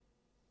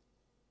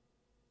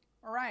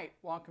All right,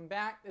 welcome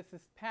back. This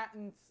is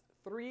Patents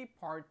 3,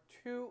 Part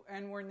 2,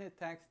 and we're in the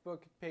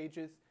textbook at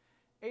pages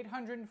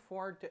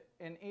 804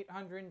 and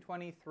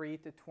 823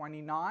 to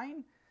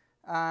 29.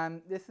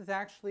 This is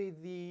actually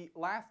the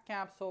last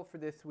capsule for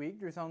this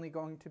week. There's only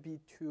going to be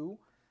two,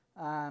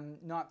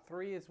 not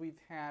three as we've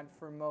had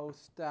for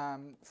most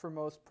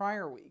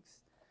prior weeks.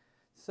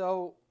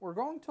 So we're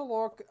going to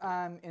look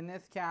in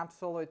this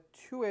capsule at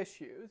two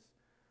issues.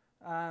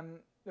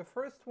 The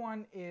first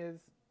one is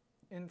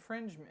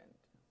infringement.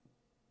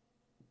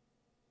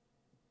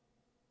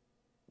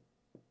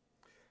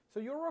 So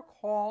you'll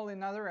recall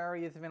in other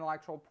areas of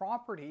intellectual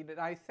property that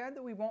I said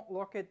that we won't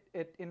look at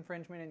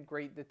infringement in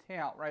great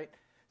detail, right?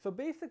 So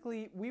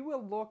basically, we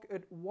will look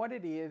at what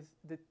it is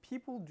that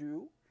people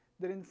do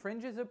that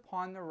infringes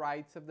upon the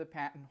rights of the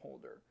patent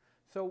holder.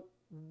 So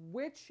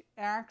which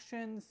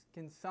actions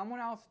can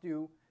someone else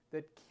do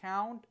that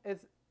count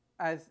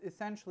as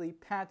essentially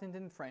patent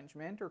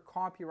infringement or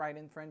copyright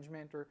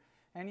infringement or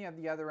any of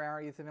the other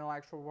areas of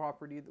intellectual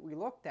property that we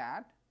looked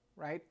at,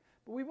 right?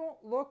 But we won't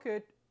look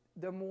at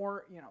the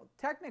more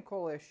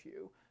technical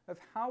issue of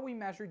how we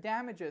measure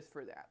damages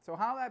for that. So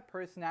how that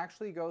person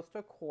actually goes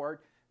to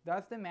court,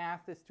 does the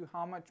math as to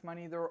how much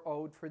money they're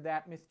owed for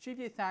that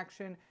mischievous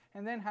action,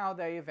 and then how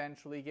they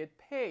eventually get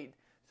paid.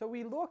 So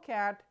we look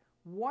at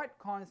what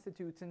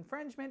constitutes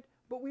infringement,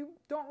 but we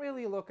don't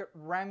really look at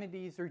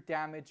remedies or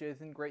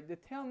damages in great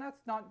detail, and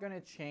that's not going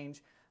to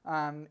change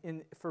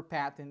for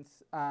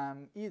patents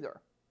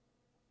either.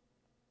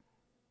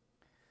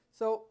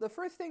 So the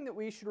first thing that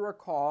we should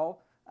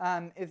recall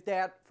is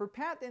that for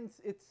patents,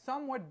 it's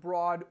somewhat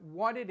broad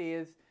what it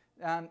is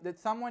that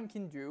someone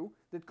can do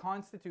that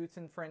constitutes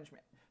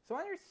infringement. So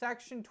under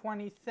Section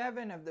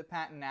 27 of the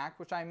Patent Act,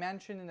 which I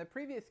mentioned in the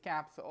previous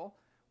capsule,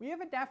 we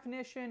have a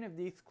definition of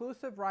the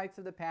exclusive rights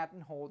of the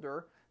patent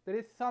holder that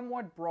is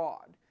somewhat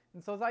broad.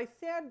 And so as I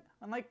said,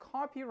 unlike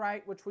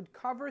copyright, which would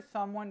cover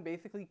someone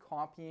basically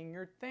copying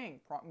your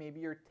thing, maybe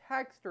your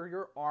text or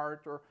your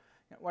art or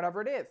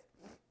whatever it is.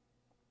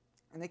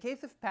 In the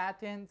case of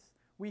patents,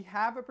 we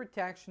have a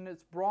protection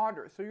that's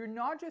broader. So you're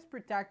not just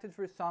protected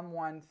for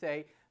someone,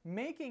 say,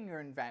 making your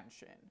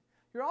invention.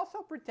 You're also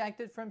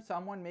protected from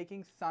someone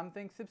making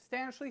something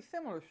substantially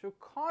similar, so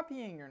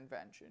copying your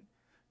invention.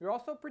 You're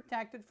also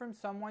protected from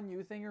someone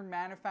using your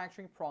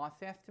manufacturing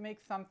process to make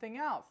something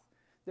else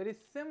that is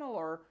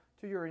similar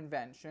to your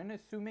invention,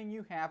 assuming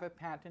you have a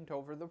patent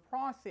over the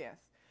process.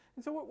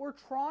 And so what we're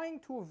trying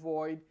to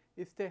avoid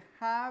is to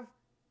have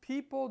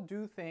people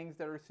do things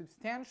that are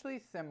substantially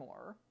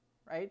similar,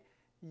 right?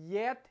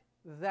 Yet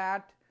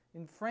that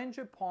infringe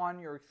upon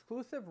your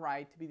exclusive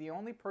right to be the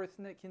only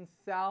person that can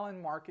sell and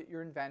market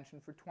your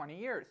invention for 20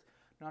 years.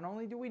 Not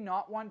only do we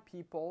not want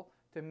people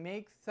to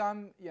make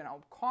some,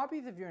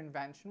 copies of your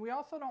invention, we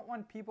also don't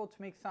want people to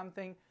make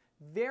something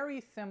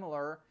very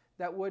similar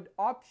that would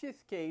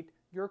obfuscate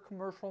your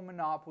commercial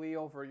monopoly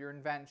over your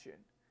invention.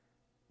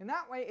 In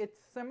that way, it's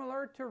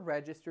similar to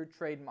registered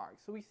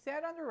trademarks. So we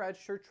said under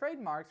registered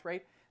trademarks,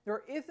 right,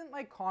 there isn't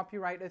like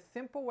copyright a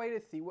simple way to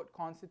see what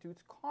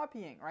constitutes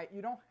copying, right?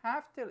 You don't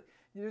have to,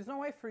 there's no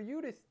way for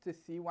you to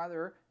see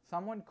whether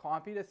someone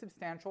copied a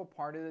substantial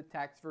part of the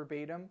text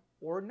verbatim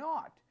or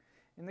not.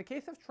 In the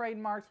case of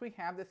trademarks, we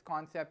have this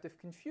concept of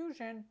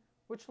confusion,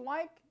 which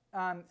like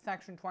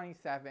Section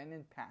 27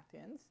 in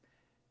patents,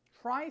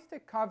 tries to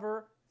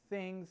cover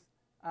things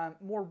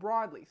more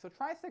broadly. So it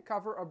tries to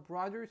cover a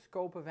broader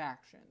scope of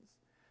actions.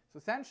 So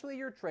essentially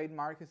your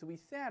trademark, as we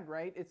said,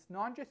 right, it's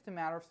not just a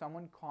matter of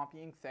someone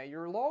copying, say,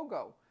 your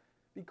logo.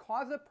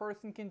 Because a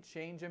person can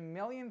change a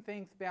million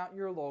things about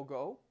your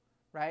logo,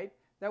 right,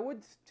 that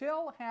would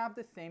still have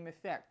the same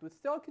effect, would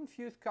still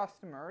confuse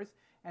customers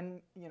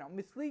and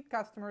mislead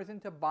customers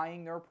into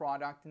buying their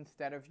product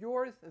instead of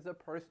yours as a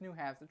person who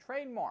has the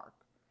trademark.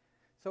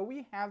 So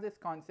we have this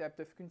concept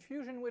of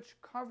confusion which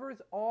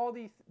covers all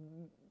these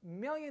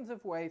millions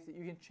of ways that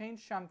you can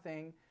change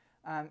something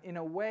in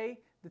a way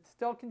that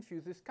still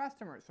confuses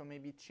customers. So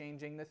maybe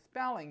changing the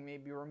spelling,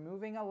 maybe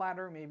removing a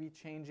letter, maybe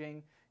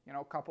changing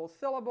a couple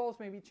syllables,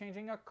 maybe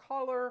changing a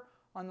color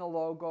on the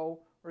logo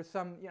or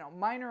some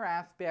minor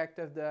aspect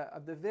of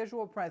the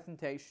visual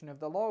presentation of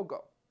the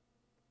logo.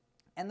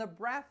 And the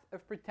breadth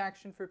of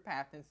protection for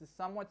patents is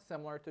somewhat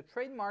similar to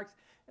trademarks.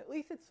 At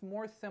least it's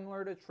more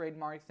similar to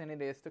trademarks than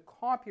it is to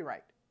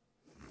copyright.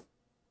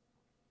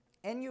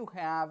 And you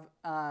have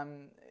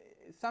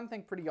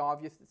something pretty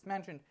obvious that's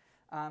mentioned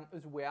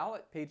as well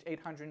at page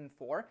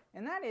 804,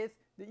 and that is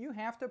that you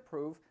have to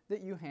prove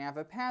that you have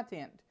a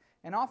patent.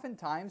 And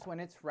oftentimes when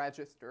it's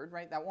registered,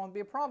 right, that won't be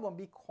a problem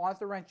because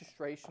the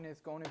registration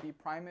is going to be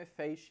prima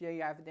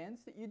facie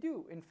evidence that you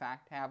do, in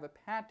fact, have a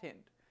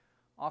patent.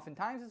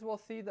 Oftentimes, as we'll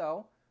see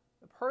though,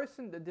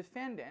 the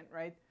defendant,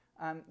 right,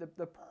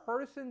 the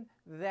person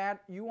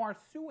that you are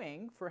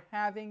suing for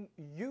having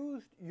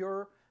used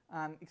your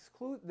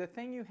the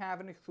thing you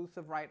have an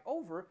exclusive right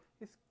over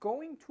is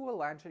going to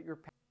allege that your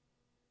patent.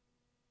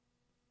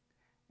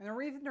 And the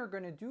reason they're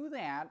going to do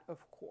that, of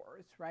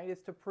course, right, is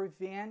to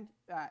prevent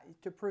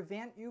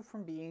you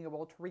from being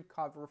able to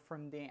recover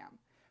from them.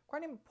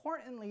 Quite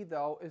importantly,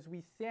 though, as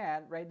we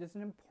said, right, there's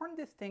an important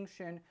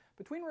distinction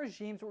between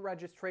regimes where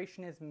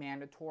registration is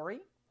mandatory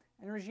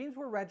and regimes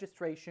where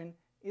registration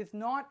is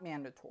not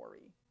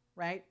mandatory,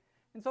 right?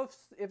 And so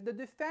if the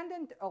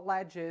defendant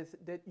alleges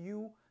that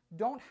you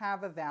don't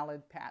have a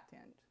valid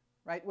patent,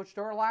 right, which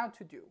they're allowed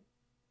to do,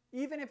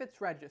 even if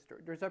it's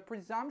registered, there's a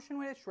presumption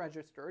when it's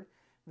registered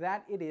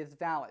that it is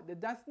valid.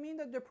 That doesn't mean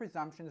that the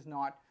presumption is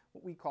not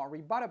what we call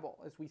rebuttable,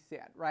 as we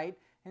said, right?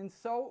 And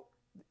so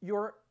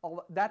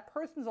that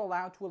person's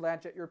allowed to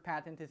allege that your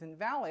patent is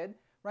invalid.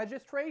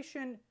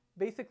 Registration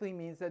basically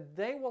means that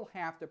they will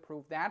have to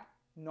prove that,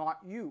 not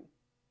you,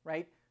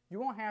 right?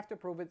 You won't have to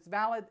prove it's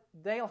valid,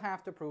 they'll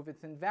have to prove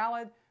it's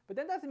invalid, but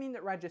that doesn't mean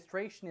that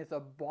registration is a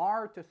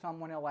bar to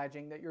someone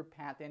alleging that your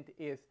patent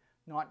is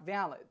not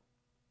valid.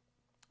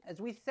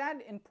 As we said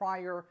in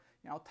prior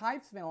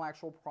types of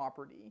intellectual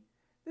property,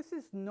 this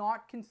is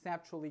not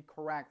conceptually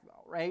correct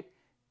though, right?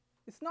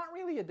 It's not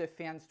really a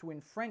defense to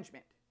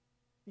infringement.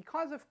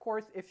 Because of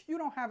course, if you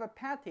don't have a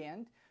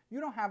patent, you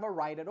don't have a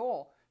right at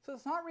all. So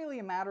it's not really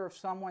a matter of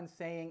someone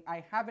saying,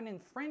 I haven't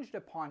infringed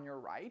upon your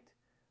right,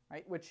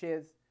 which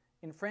is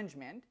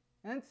infringement,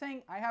 and then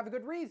saying, I have a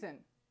good reason.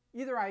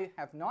 Either I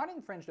have not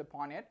infringed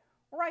upon it,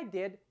 or I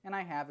did, and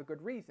I have a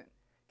good reason.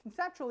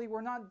 Conceptually,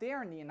 we're not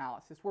there in the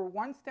analysis. We're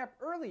one step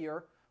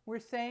earlier. We're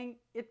saying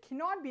it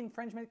cannot be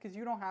infringement because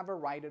you don't have a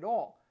right at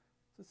all.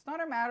 So it's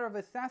not a matter of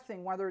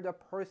assessing whether the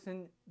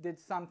person did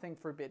something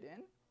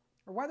forbidden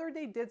or whether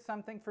they did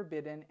something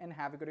forbidden and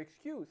have a good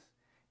excuse.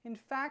 In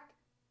fact,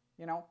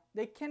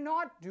 they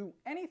cannot do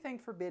anything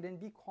forbidden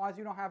because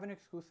you don't have an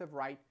exclusive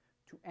right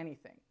to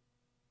anything.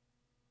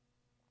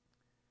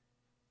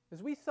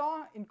 As we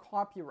saw in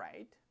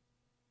copyright,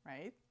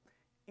 right,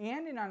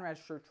 and in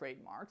unregistered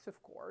trademarks,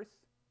 of course,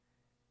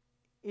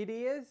 it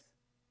is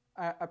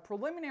a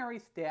preliminary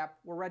step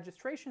where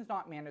registration is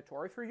not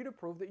mandatory for you to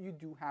prove that you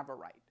do have a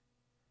right.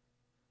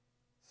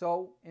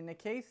 So in the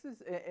case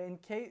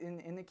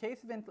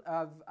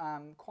of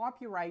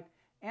copyright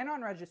and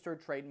unregistered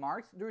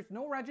trademarks, there's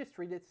no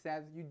registry that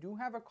says you do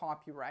have a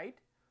copyright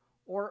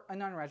or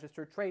an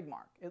unregistered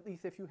trademark, at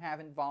least if you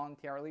haven't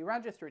voluntarily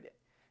registered it.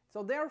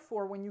 So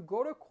therefore, when you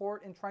go to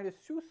court and try to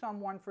sue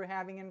someone for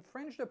having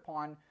infringed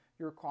upon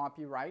your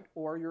copyright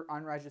or your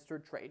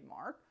unregistered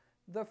trademark,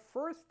 the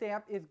first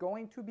step is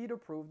going to be to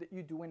prove that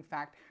you do in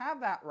fact have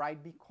that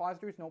right because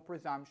there's no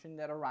presumption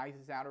that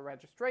arises out of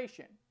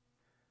registration.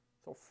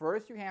 So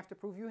first you have to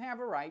prove you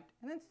have a right,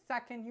 and then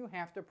second you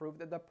have to prove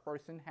that the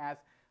person has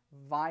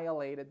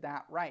violated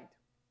that right.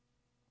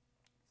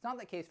 It's not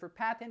the case for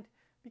patent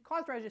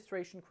because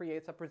registration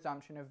creates a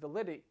presumption of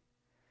validity.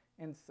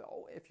 And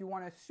so if you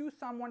want to sue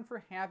someone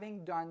for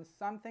having done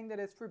something that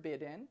is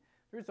forbidden,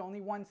 there's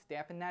only one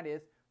step, and that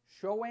is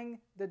showing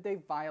that they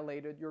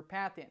violated your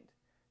patent.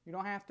 You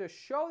don't have to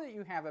show that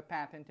you have a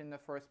patent in the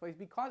first place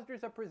because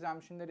there's a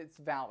presumption that it's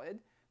valid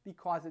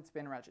because it's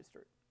been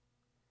registered.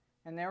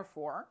 And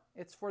therefore,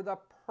 it's for the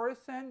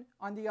person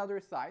on the other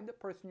side, the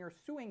person you're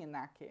suing in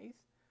that case,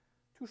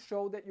 to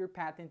show that your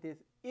patent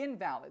is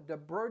invalid. The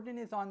burden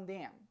is on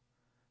them,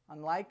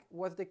 unlike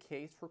was the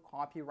case for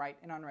copyright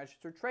and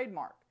unregistered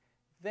trademark.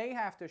 They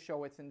have to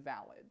show it's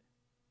invalid,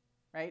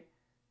 right?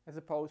 As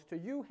opposed to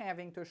you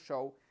having to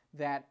show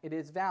that it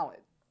is valid.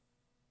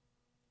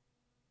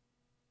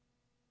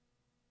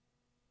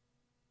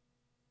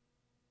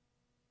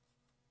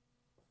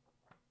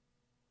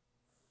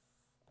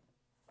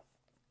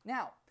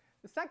 Now,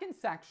 the second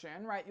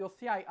section, right, you'll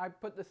see I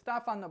put the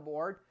stuff on the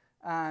board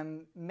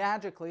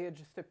magically. It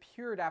just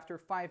appeared after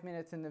 5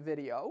 minutes in the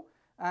video,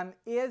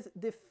 is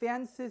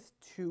defenses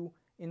to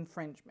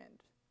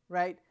infringement,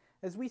 right?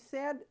 As we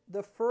said,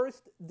 the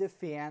first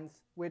defense,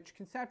 which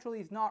conceptually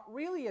is not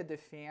really a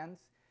defense,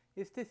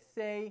 is to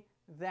say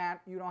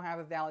that you don't have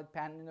a valid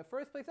patent in the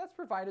first place. That's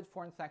provided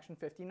for in Section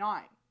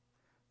 59.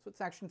 That's what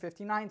Section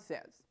 59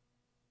 says.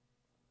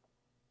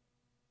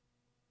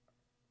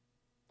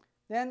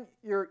 Then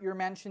you're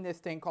mentioned this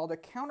thing called a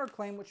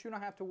counterclaim, which you don't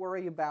have to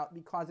worry about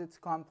because it's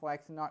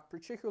complex and not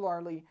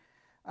particularly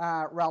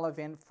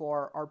relevant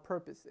for our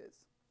purposes.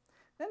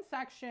 Then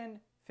Section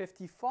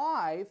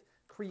 55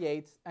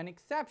 creates an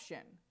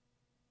exception.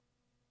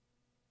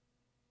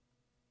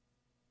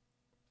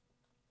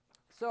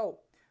 So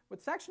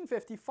what Section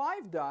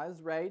 55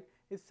 does, right,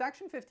 is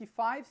Section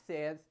 55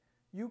 says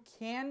you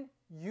can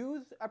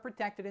use a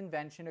protected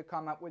invention to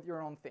come up with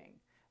your own thing.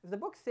 As the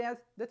book says,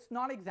 that's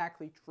not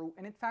exactly true,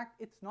 and in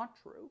fact, it's not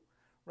true,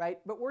 right?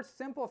 But we're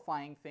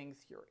simplifying things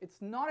here.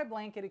 It's not a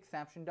blanket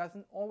exception,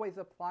 doesn't always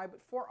apply,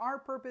 but for our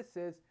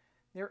purposes,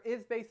 there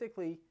is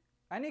basically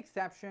an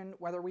exception,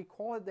 whether we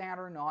call it that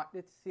or not,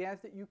 that says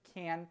that you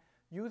can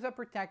use a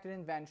protected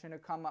invention to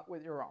come up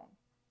with your own.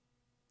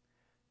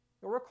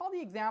 You'll recall the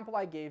example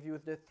I gave you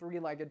is the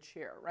three-legged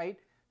chair, right?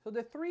 So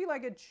the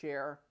three-legged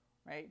chair,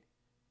 right,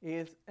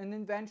 is an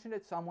invention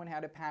that someone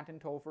had a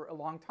patent over a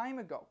long time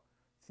ago.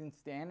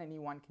 Since then,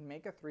 anyone can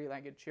make a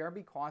three-legged chair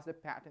because the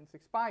patent's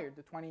expired.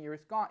 The 20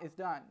 years is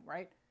done,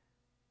 right?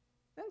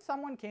 Then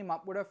someone came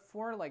up with a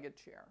four-legged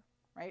chair,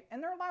 right?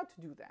 And they're allowed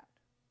to do that,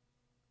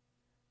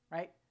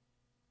 right?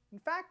 In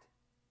fact,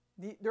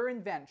 their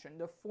invention,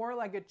 the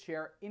four-legged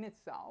chair in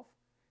itself,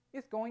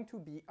 is going to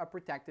be a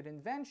protected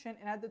invention,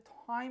 and at the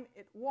time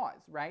it was,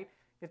 right?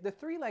 If the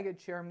three-legged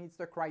chair meets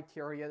the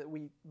criteria that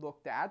we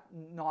looked at,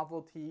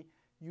 novelty,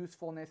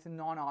 usefulness, and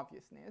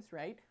non-obviousness,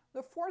 right?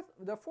 The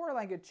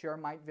four-legged chair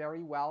might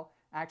very well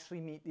actually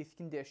meet these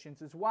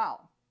conditions as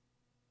well.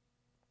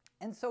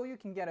 And so you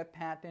can get a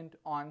patent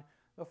on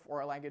the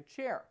four-legged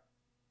chair.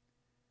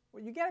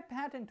 What you get a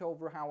patent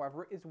over,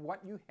 however, is what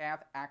you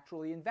have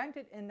actually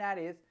invented, and that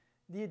is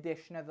the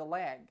addition of the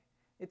leg.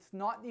 It's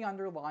not the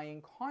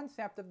underlying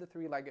concept of the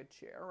three-legged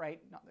chair, right?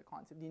 Not the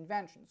concept, the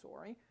invention,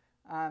 sorry.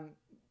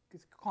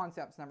 Because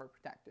concept's never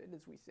protected,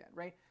 as we said,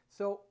 right?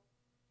 So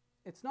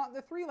it's not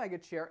the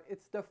three-legged chair,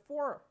 it's the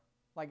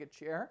four-legged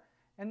chair.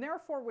 And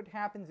therefore what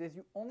happens is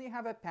you only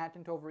have a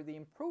patent over the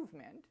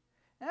improvement,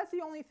 and that's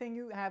the only thing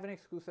you have an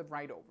exclusive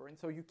right over. And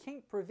so you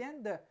can't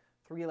prevent the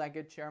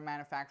three-legged chair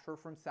manufacturer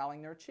from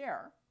selling their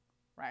chair,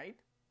 right?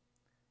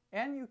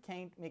 And you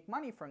can't make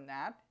money from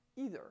that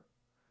either.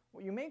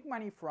 What you make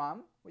money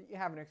from, what you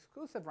have an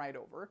exclusive right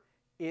over,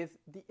 is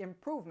the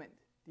improvement,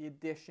 the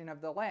addition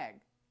of the leg.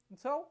 And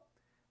so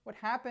what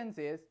happens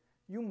is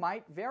you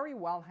might very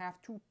well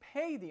have to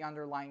pay the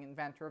underlying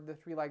inventor of the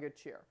three-legged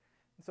chair.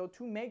 And so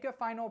to make a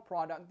final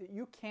product that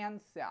you can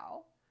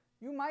sell,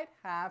 you might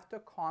have to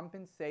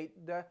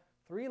compensate the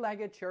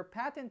three-legged chair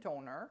patent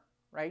owner,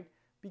 right,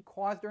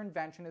 because their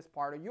invention is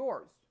part of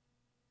yours.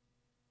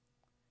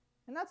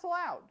 And that's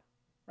allowed,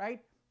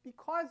 right?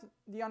 Because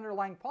the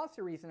underlying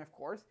policy reason, of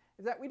course,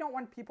 is that we don't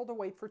want people to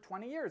wait for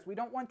 20 years. We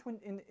don't want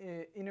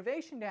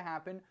innovation to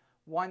happen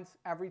once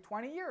every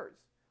 20 years.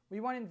 We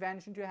want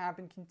invention to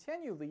happen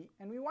continually,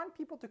 and we want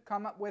people to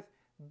come up with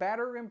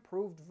better,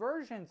 improved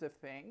versions of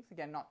things.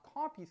 Again, not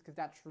copies, because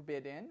that's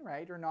forbidden,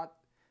 right? Or not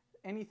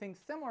anything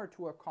similar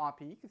to a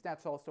copy, because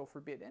that's also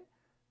forbidden.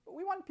 But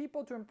we want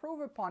people to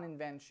improve upon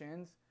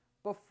inventions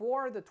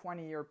before the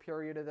 20-year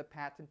period of the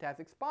patent has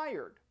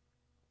expired.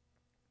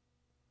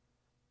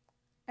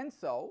 And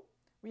so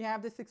we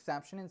have this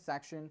exception in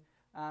section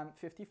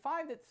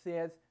 55 that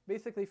says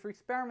basically for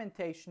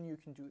experimentation you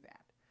can do that.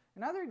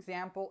 Another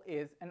example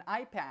is an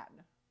iPad,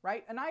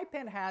 right? An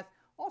iPad has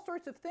all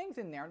sorts of things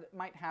in there that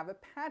might have a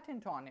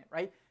patent on it,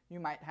 right? You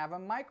might have a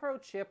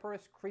microchip or a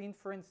screen,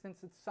 for instance,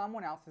 that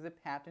someone else has a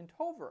patent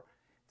over.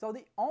 So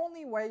the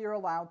only way you're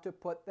allowed to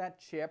put that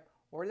chip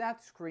or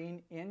that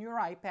screen in your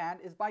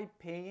iPad is by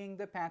paying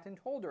the patent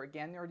holder.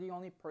 Again, they're the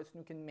only person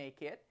who can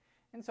make it.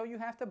 And so you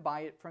have to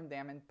buy it from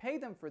them and pay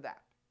them for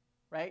that,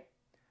 right?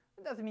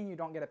 It doesn't mean you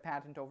don't get a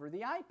patent over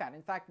the iPad.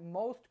 In fact,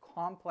 most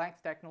complex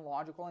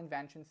technological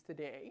inventions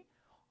today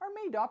are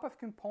made up of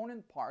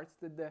component parts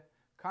that the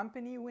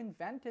company who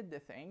invented the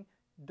thing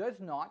does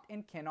not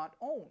and cannot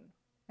own.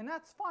 And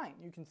that's fine.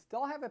 You can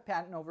still have a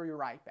patent over your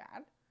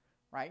iPad,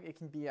 right? It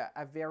can be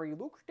a very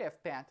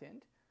lucrative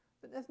patent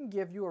that doesn't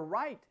give you a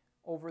right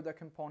over the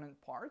component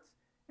parts,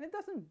 and it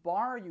doesn't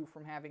bar you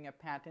from having a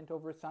patent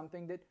over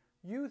something that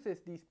uses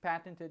these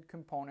patented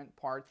component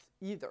parts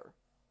either.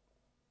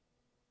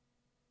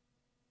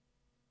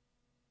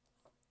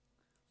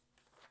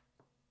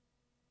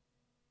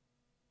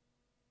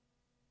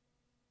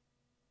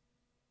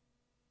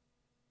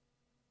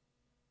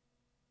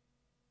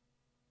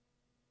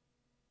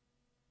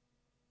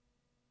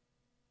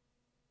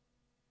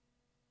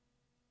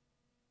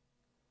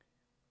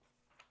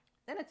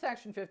 Then at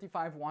section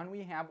 55.1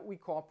 we have what we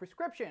call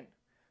prescription.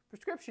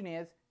 Prescription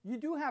is you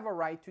do have a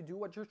right to do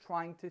what you're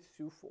trying to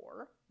sue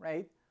for,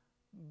 right?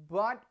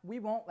 But we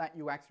won't let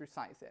you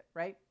exercise it,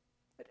 right?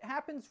 It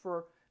happens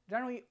for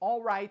generally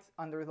all rights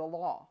under the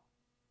law.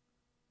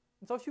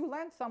 And so if you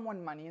lend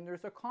someone money and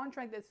there's a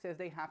contract that says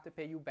they have to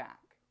pay you back,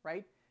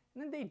 right?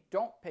 And then they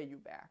don't pay you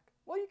back,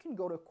 well, you can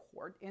go to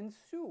court and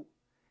sue.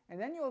 And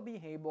then you'll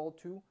be able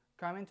to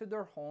come into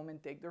their home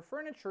and take their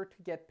furniture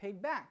to get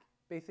paid back.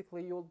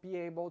 Basically, you'll be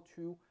able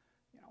to,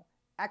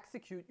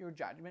 execute your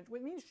judgment,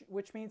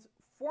 which means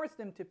force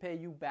them to pay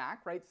you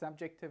back, right?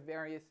 Subject to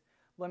various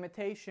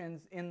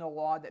limitations in the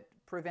law that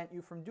prevent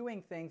you from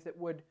doing things that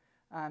would,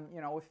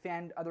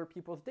 offend other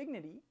people's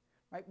dignity,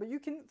 right? But you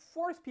can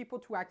force people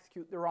to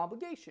execute their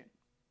obligation.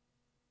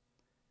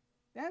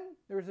 Then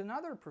there's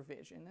another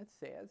provision that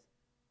says,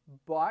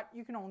 but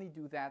you can only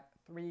do that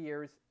 3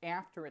 years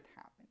after it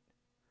happened.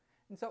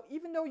 And so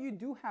even though you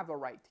do have a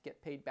right to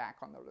get paid back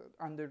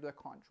under the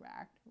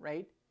contract,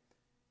 right,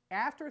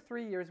 after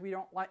 3 years we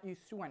don't let you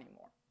sue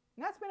anymore.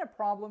 And that's been a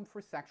problem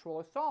for sexual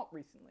assault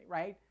recently,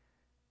 right?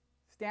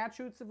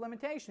 Statutes of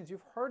limitations,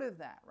 you've heard of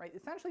that, right?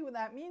 Essentially what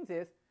that means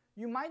is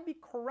you might be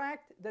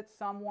correct that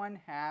someone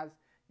has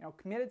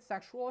committed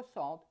sexual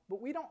assault, but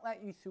we don't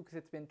let you sue because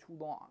it's been too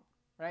long,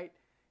 right?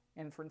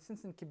 And for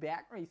instance, in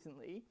Quebec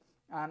recently,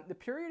 the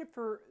period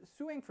for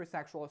suing for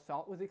sexual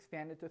assault was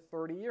expanded to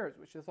 30 years,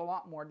 which is a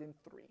lot more than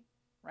 3,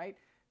 right?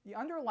 The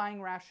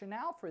underlying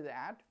rationale for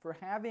that, for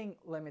having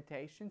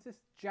limitations, is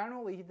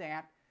generally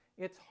that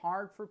it's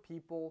hard for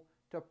people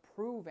to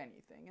prove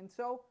anything. And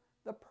so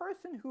the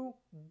person who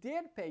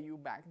did pay you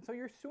back, and so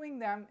you're suing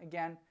them,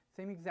 again,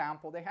 same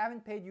example, they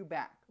haven't paid you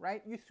back,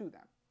 right? You sue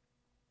them.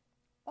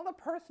 Well, the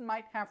person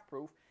might have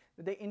proof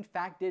that they in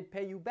fact did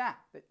pay you back,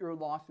 that your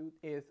lawsuit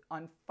is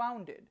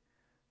unfounded.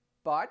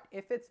 But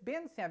if it's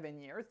been 7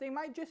 years, they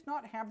might just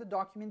not have the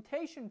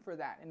documentation for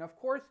that. And of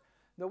course,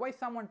 the way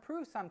someone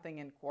proves something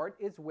in court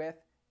is with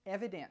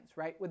evidence,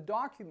 right? With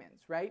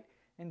documents, right?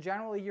 And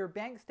generally, your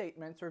bank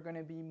statements are going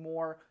to be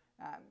more,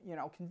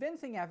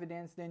 convincing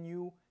evidence than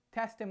you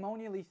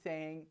testimonially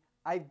saying,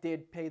 I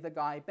did pay the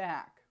guy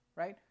back,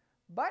 right?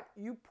 But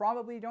you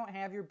probably don't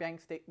have your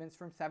bank statements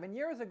from 7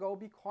 years ago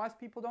because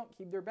people don't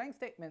keep their bank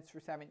statements for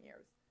 7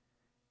 years.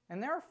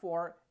 And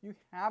therefore, you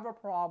have a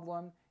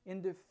problem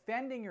in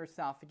defending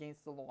yourself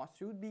against the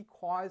lawsuit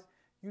because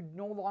you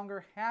no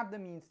longer have the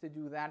means to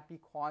do that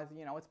because,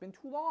 it's been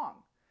too long.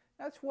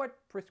 That's what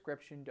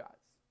prescription does,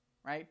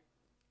 right?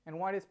 And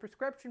what is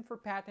prescription for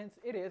patents?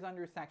 It is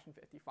under Section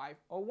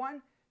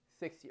 5501,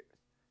 6 years.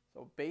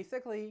 So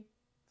basically,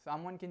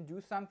 someone can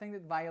do something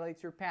that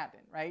violates your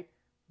patent, right?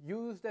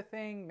 Use the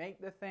thing,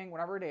 make the thing,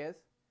 whatever it is.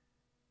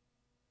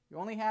 You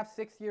only have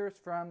 6 years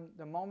from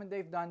the moment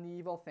they've done the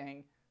evil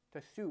thing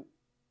to sue.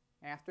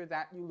 After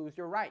that, you lose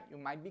your right. You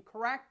might be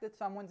correct that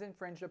someone's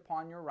infringed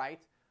upon your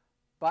rights,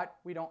 but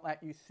we don't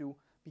let you sue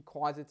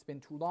because it's been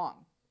too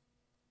long.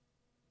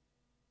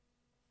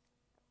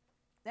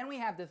 Then we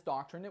have this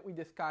doctrine that we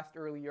discussed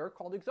earlier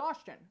called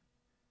exhaustion,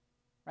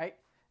 right?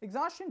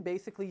 Exhaustion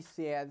basically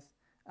says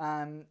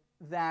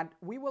that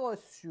we will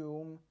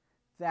assume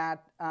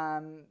that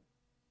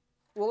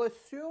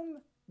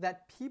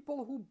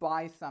people who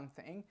buy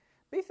something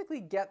basically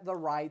get the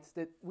rights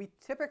that we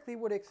typically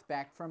would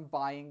expect from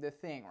buying the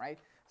thing, right?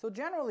 So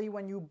generally,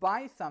 when you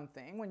buy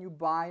something, when you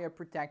buy a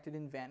protected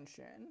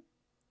invention,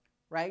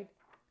 right,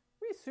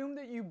 we assume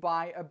that you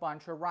buy a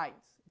bunch of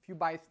rights. If you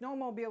buy a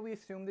snowmobile, we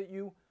assume that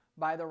you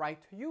buy the right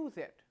to use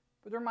it,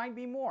 but there might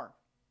be more.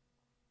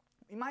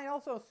 We might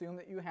also assume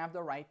that you have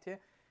the right to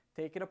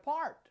take it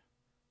apart,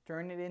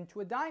 turn it into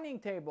a dining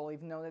table,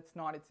 even though that's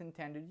not its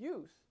intended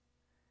use.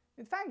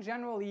 In fact,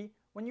 generally,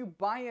 when you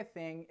buy a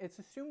thing, it's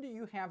assumed that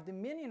you have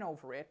dominion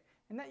over it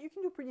and that you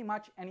can do pretty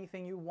much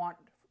anything you want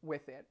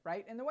with it,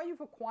 right? And the way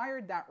you've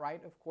acquired that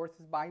right, of course,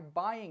 is by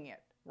buying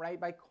it, right?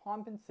 By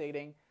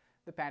compensating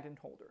the patent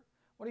holder.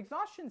 What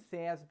exhaustion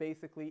says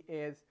basically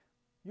is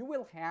you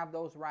will have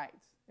those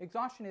rights.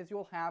 Exhaustion is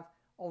you'll have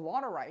a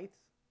lot of rights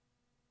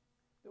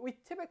that we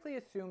typically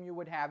assume you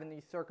would have in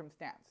these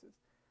circumstances.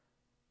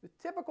 The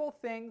typical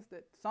things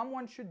that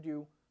someone should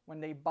do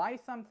when they buy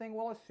something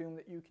we'll assume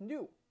that you can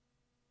do.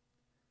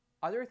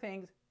 Other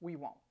things we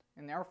won't.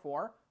 And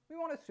therefore, we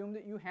won't assume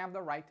that you have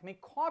the right to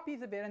make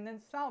copies of it and then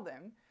sell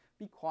them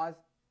because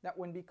that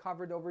wouldn't be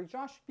covered over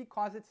exhaustion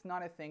because it's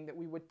not a thing that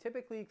we would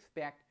typically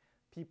expect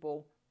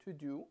people to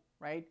do,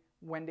 right,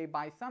 when they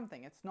buy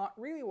something. It's not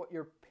really what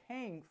you're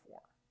paying for.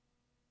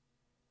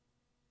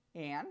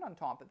 And on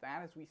top of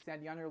that, as we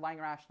said, the underlying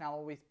rationale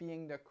always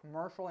being the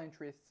commercial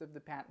interests of the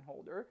patent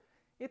holder,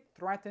 it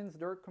threatens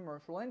their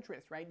commercial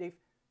interests, right? They've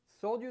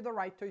sold you the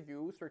right to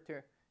use or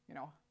to,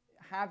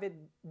 have it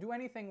do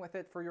anything with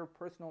it for your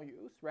personal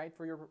use, right?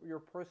 For your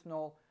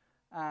personal,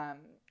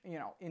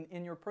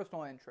 in your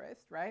personal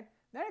interest, right?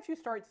 Then if you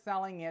start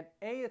selling it,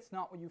 A, it's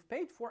not what you've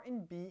paid for,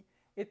 and B,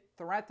 it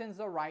threatens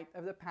the right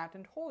of the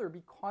patent holder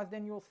because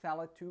then you'll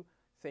sell it to,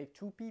 say,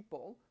 2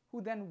 people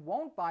who then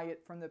won't buy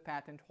it from the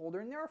patent holder,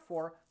 and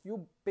therefore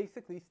you'll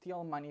basically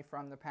steal money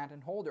from the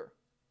patent holder.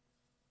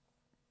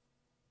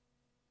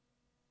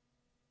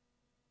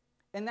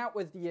 And that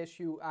was the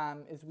issue,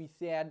 as we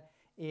said,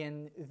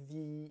 in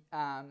the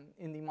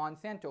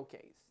Monsanto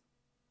case.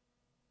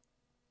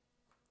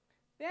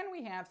 Then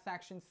we have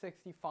sections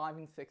 65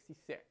 and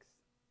 66.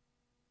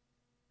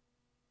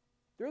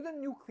 They're the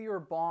nuclear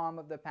bomb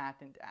of the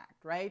Patent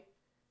Act, right?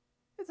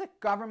 It's a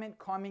government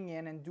coming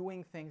in and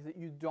doing things that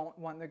you don't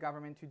want the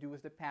government to do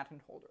as the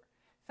patent holder.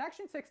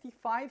 Section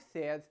 65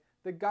 says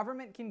the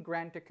government can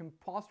grant a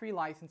compulsory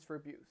license for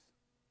abuse.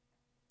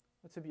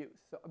 What's abuse?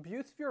 So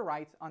abuse of your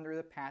rights under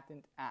the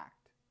Patent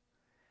Act.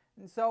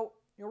 And so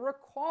you'll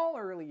recall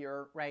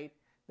earlier, right,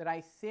 that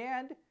I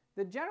said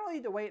that generally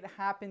the way it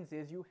happens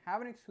is you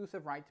have an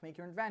exclusive right to make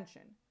your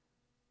invention.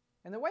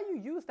 And the way you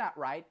use that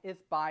right is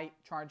by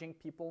charging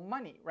people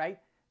money, right?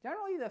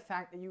 Generally, the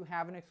fact that you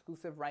have an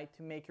exclusive right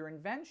to make your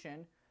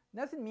invention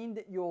doesn't mean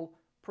that you'll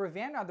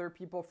prevent other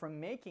people from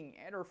making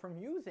it or from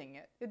using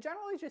it. It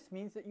generally just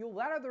means that you'll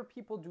let other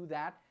people do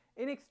that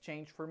in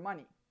exchange for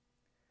money.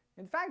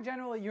 In fact,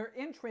 generally, your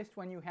interest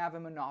when you have a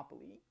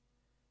monopoly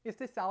is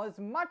to sell as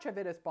much of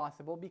it as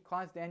possible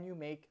because then you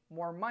make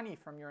more money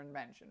from your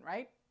invention,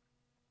 right?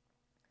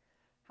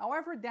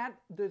 However, that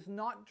does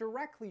not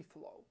directly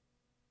flow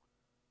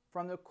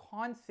from the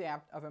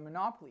concept of a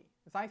monopoly.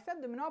 As I said,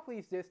 the monopoly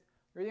is just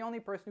you're the only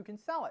person who can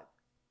sell it.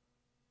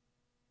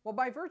 Well,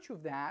 by virtue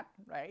of that,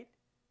 right,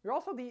 you're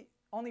also the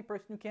only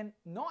person who can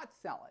not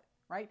sell it,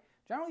 right?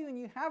 Generally, when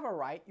you have a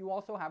right, you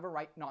also have a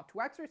right not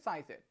to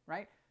exercise it,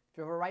 right? If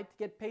you have a right to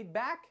get paid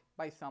back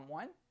by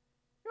someone,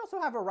 you also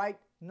have a right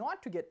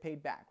not to get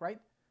paid back, right?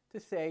 To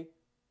say,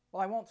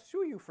 well, I won't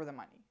sue you for the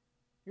money.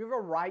 You have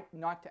a right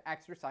not to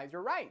exercise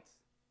your rights.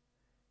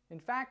 In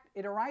fact,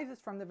 it arises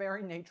from the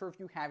very nature of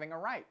you having a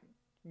right.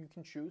 You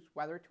can choose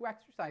whether to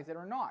exercise it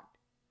or not.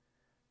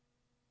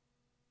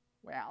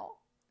 Well,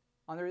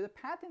 under the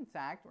Patents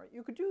Act, right,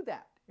 you could do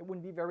that. It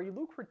wouldn't be very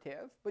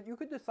lucrative, but you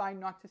could decide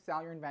not to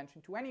sell your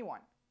invention to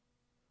anyone,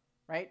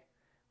 right?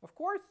 Of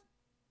course,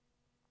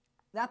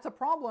 that's a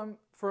problem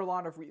for a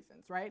lot of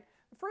reasons, right?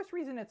 The first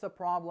reason it's a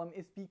problem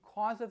is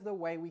because of the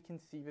way we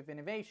conceive of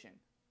innovation.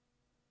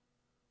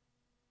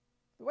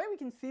 The way we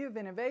conceive of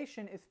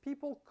innovation is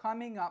people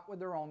coming up with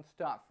their own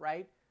stuff,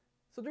 right?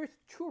 So there's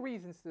two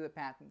reasons to the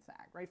Patents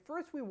Act, right?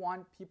 First, we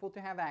want people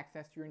to have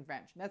access to your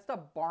invention. That's the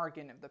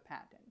bargain of the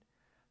patent.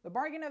 The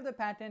bargain of the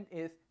patent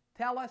is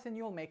tell us and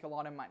you'll make a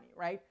lot of money,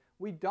 right?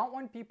 We don't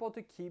want people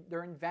to keep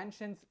their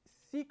inventions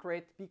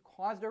secret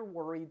because they're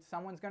worried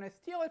someone's going to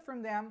steal it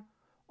from them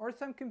or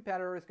some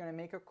competitor is going to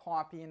make a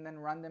copy and then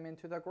run them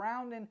into the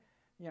ground and,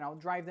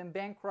 drive them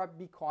bankrupt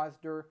because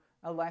they're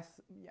a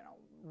less,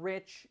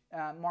 rich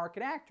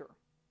market actor.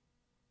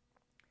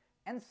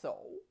 And so,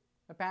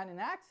 the Patent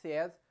Act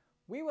says,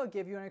 we will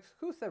give you an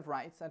exclusive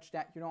right such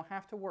that you don't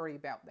have to worry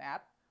about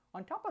that.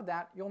 On top of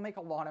that, you'll make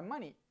a lot of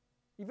money.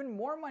 Even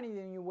more money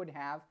than you would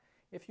have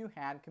if you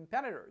had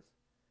competitors.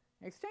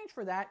 In exchange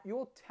for that,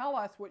 you'll tell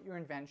us what your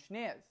invention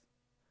is.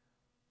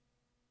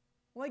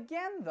 Well,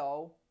 again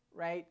though,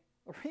 right,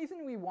 the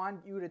reason we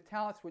want you to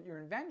tell us what your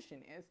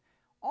invention is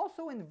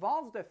also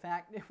involves the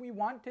fact that we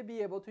want to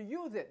be able to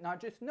use it, not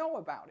just know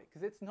about it,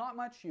 because it's not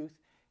much use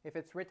if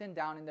it's written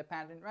down in the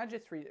patent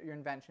registry that your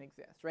invention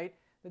exists, right?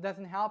 That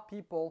doesn't help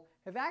people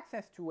have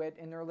access to it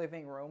in their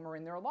living room or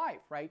in their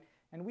life, right?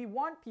 And we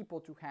want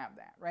people to have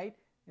that, right?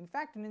 In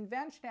fact, an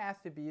invention has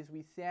to be, as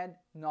we said,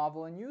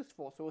 novel and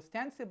useful. So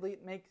ostensibly,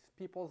 it makes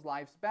people's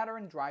lives better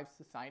and drives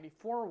society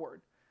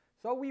forward.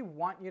 So we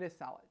want you to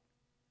sell it.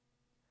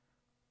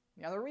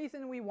 The other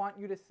reason we want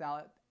you to sell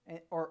it,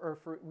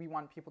 we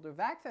want people to have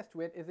access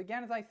to it, is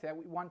again, as I said,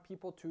 we want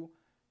people to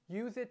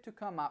use it to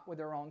come up with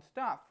their own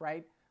stuff,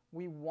 right?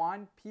 We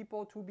want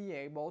people to be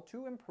able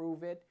to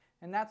improve it,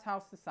 and that's how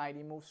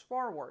society moves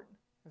forward.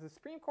 As the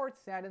Supreme Court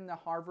said in the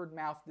Harvard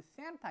Mouse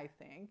dissent, I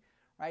think,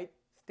 right,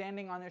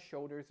 standing on the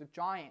shoulders of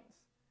giants,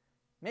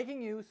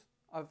 making use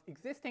of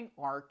existing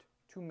art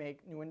to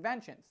make new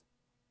inventions.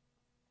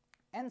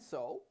 And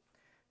so,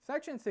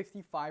 Section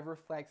 65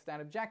 reflects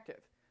that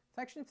objective.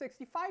 Section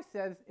 65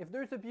 says if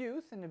there's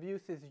abuse, and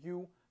abuse is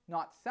you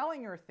not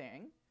selling your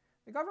thing,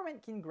 the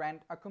government can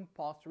grant a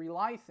compulsory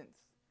license.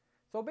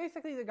 So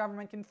basically the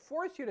government can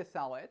force you to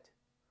sell it,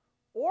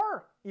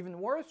 or even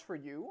worse for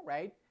you,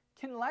 right,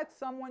 can let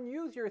someone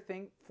use your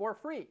thing for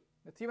free.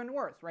 That's even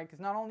worse, right,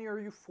 because not only are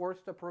you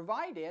forced to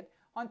provide it,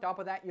 on top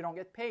of that you don't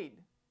get paid.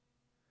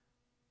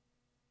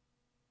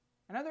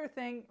 Another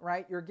thing,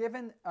 right, you're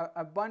given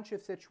a bunch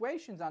of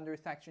situations under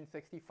Section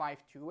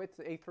 65(2). It's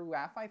A through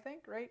F, I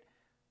think, right?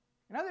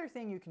 Another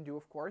thing you can do,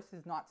 of course,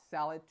 is not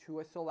sell it to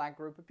a select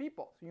group of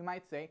people. So you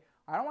might say,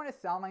 I don't want to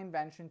sell my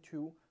invention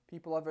to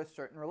people of a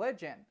certain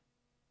religion.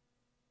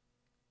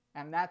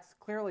 And that's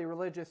clearly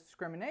religious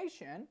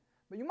discrimination,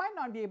 but you might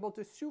not be able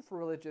to sue for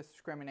religious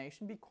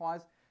discrimination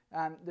because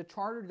the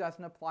charter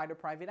doesn't apply to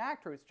private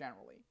actors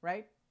generally,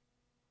 right?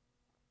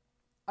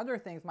 Other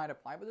things might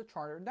apply, but the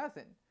charter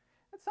doesn't.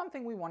 That's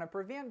something we want to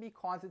prevent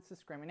because it's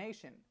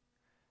discrimination.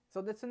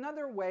 So that's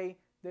another way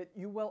that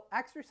you will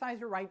exercise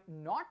your right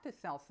not to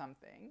sell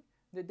something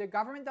that the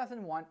government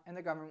doesn't want and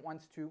the government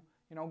wants to,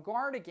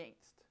 guard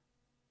against.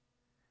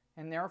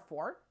 And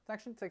therefore,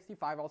 Section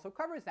 65 also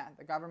covers that.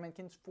 The government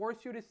can force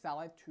you to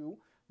sell it to,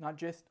 not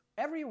just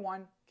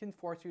everyone can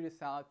force you to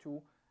sell it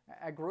to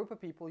a group of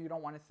people you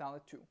don't want to sell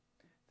it to.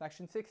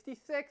 Section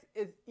 66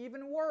 is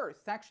even worse.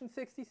 Section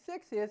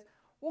 66 is,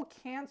 we'll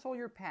cancel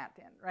your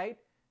patent, right?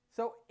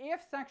 So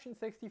if Section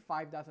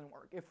 65 doesn't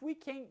work, if we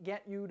can't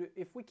get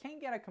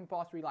a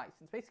compulsory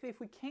license, basically if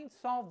we can't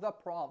solve the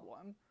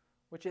problem,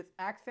 which is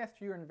access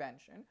to your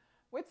invention,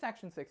 with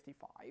Section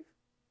 65,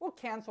 we'll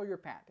cancel your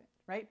patent,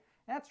 right?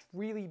 And that's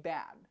really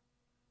bad.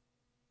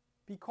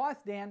 Because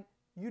then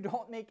you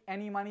don't make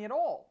any money at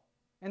all.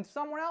 And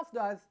someone else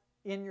does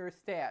in your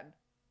stead.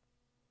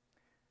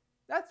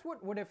 That's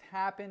what would have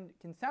happened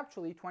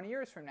conceptually 20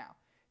 years from now.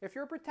 If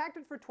you're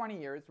protected for 20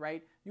 years,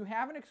 right, you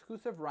have an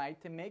exclusive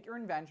right to make your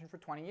invention for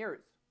 20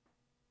 years.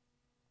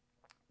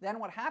 Then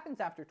what happens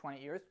after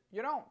 20 years?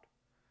 You don't.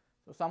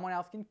 So someone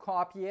else can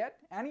copy it,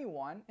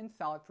 anyone, and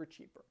sell it for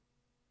cheaper.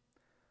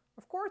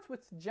 Of course,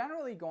 what's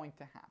generally going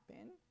to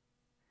happen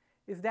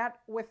is that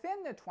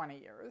within the 20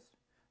 years,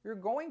 you're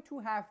going to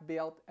have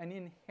built an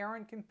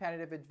inherent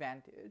competitive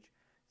advantage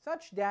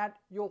such that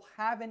you'll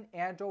have an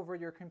edge over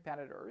your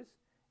competitors,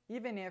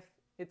 even if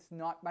it's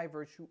not by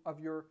virtue of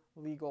your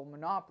legal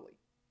monopoly.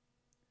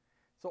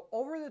 So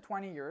over the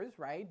 20 years,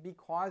 right,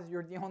 because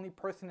you're the only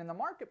person in the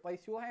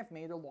marketplace, you'll have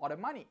made a lot of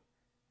money.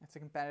 That's a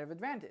competitive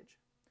advantage.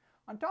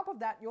 On top of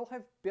that, you'll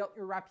have built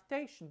your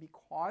reputation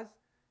because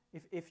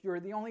if you're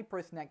the only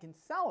person that can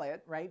sell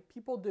it, right,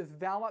 people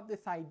develop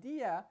this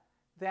idea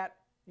that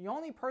the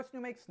only person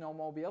who makes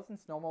snowmobiles, and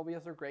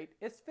snowmobiles are great,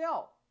 is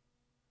Phil.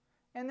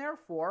 and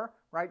therefore,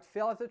 right,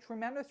 Phil has a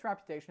tremendous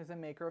reputation as a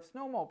maker of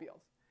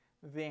snowmobiles.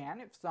 Then,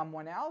 if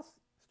someone else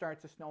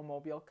starts a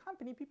snowmobile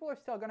company, people are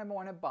still going to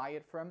want to buy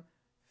it from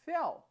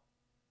Phil.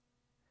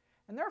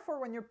 And therefore,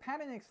 when your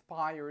patent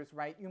expires,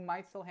 right, you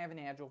might still have an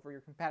edge over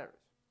your competitors.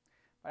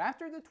 But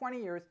after the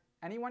 20 years,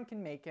 anyone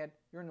can make it.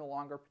 You're no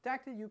longer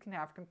protected. You can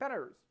have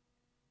competitors.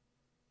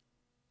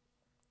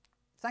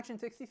 Section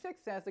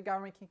 66 says the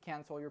government can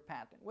cancel your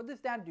patent. What does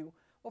that do?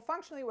 Well,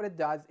 functionally what it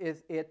does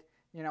is it,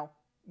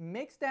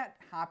 makes that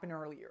happen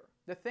earlier.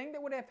 The thing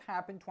that would have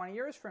happened 20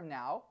 years from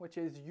now, which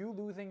is you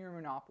losing your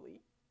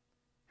monopoly,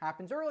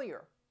 happens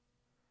earlier.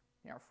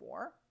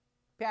 Therefore,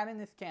 patent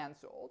is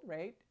canceled,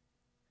 right?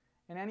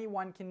 And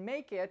anyone can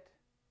make it,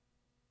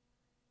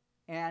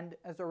 and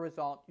as a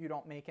result, you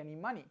don't make any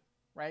money,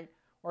 right?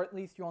 Or at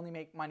least you only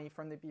make money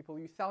from the people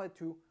you sell it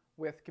to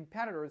with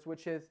competitors,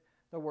 which is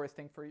the worst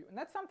thing for you. And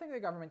that's something the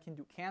government can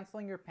do,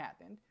 canceling your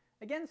patent,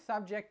 again,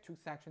 subject to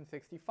Section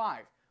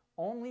 65.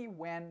 Only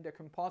when the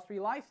compulsory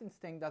license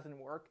thing doesn't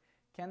work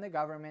can the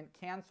government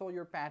cancel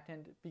your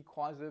patent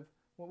because of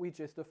what we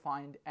just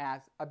defined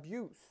as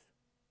abuse.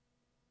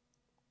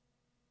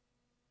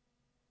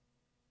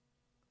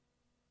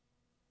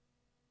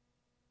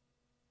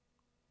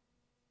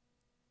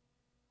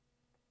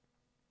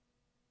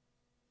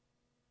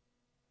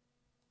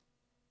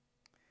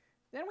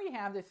 Then we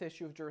have this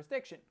issue of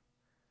jurisdiction.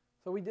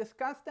 So we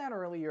discussed that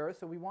earlier,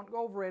 so we won't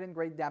go over it in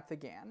great depth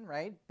again,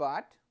 right?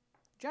 But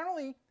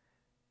generally,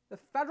 the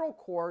federal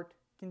court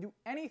can do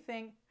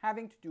anything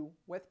having to do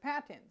with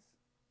patents.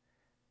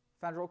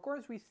 Federal court,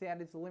 as we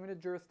said, is a limited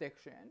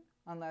jurisdiction,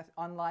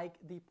 unlike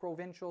the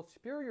provincial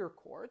superior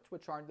courts,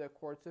 which are the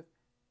courts of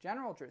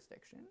general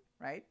jurisdiction,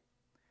 right?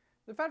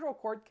 The federal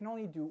court can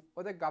only do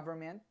what the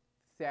government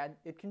said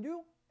it can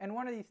do, and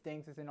one of these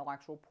things is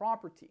intellectual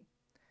property.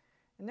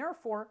 And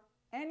therefore,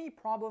 any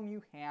problem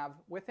you have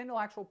with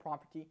intellectual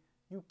property,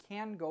 you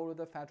can go to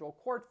the federal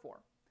court for.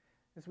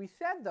 As we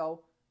said,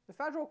 though, the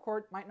federal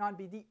court might not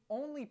be the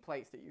only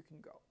place that you can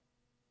go.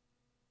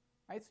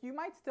 Right? So you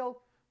might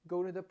still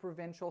go to the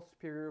provincial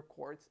superior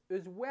courts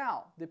as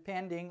well,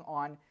 depending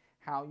on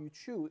how you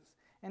choose.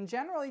 And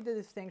generally the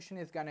distinction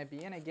is going to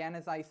be, and again,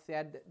 as I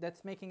said,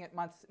 that's making it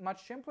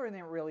much simpler than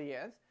it really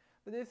is,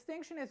 but the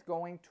distinction is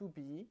going to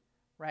be,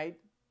 right,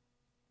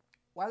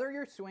 whether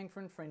you're suing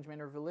for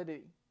infringement or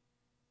validity.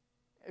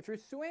 If you're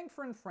suing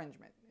for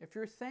infringement, if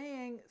you're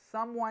saying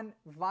someone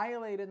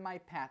violated my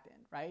patent,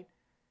 right,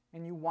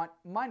 and you want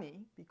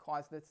money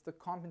because that's the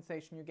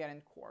compensation you get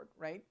in court,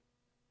 right,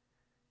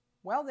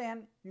 well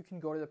then you can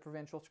go to the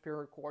provincial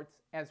superior courts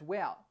as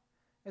well.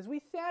 As we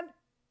said,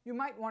 you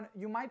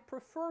might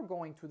prefer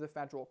going to the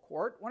federal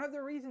court. One of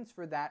the reasons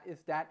for that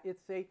is that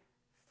it's a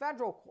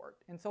federal court,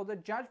 and so the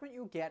judgment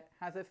you get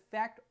has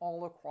effect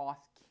all across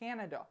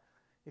Canada.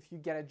 If you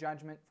get a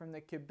judgment from the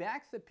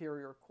Quebec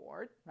Superior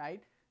Court,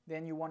 right,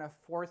 then you want to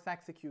force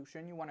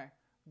execution, you want to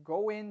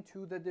go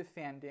into the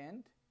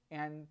defendant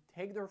and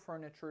take their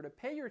furniture to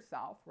pay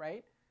yourself,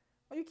 right?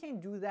 Well, you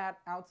can't do that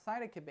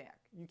outside of Quebec.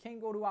 You can't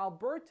go to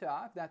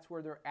Alberta, if that's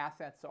where their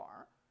assets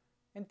are,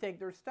 and take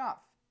their stuff.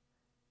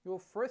 You'll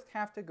first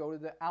have to go to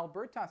the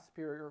Alberta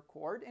Superior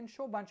Court and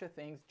show a bunch of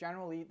things,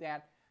 generally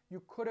that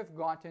you could have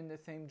gotten the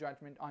same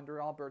judgment under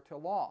Alberta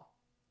law.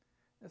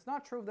 It's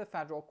not true of the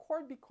federal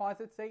court because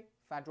it's a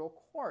federal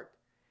court.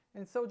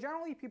 And so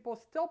generally people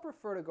still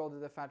prefer to go to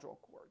the federal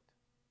court.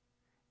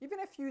 Even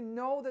if you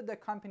know that the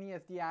company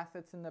has the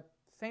assets in the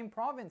same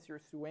province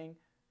you're suing,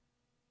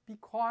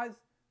 because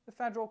the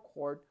federal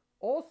court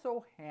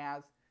also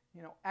has,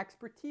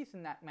 expertise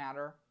in that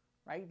matter,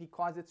 right?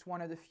 Because it's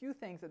one of the few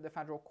things that the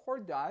federal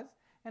court does,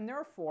 and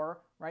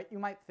therefore, right, you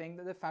might think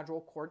that the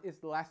federal court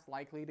is less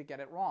likely to get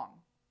it wrong.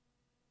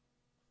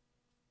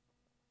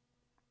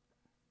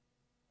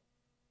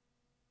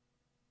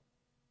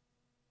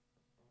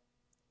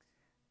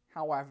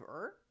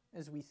 However,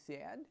 as we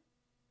said,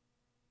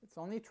 it's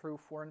only true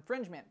for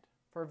infringement.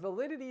 For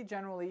validity,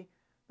 generally,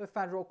 the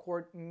federal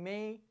court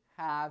may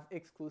have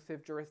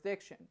exclusive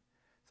jurisdiction.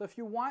 So if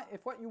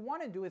what you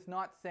want to do is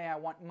not say, I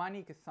want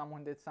money because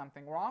someone did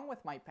something wrong with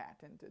my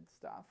patented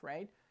stuff,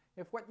 right?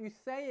 If what you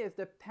say is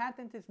the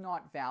patent is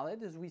not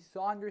valid, as we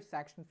saw under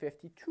Section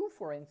 52,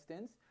 for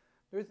instance,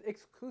 there's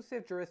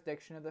exclusive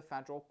jurisdiction of the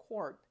federal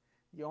court.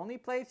 The only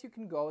place you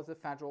can go is the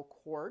federal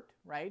court,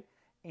 right?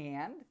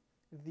 And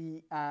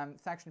the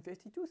Section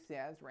 52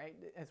 says, right,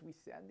 as we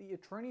said, the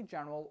Attorney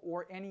General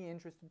or any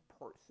interested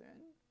person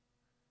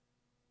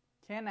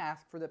can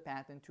ask for the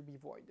patent to be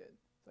voided.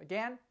 So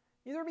again,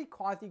 either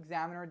because the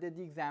examiner did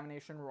the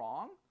examination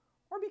wrong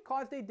or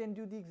because they didn't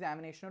do the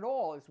examination at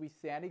all. As we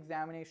said,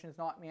 examination is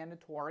not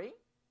mandatory.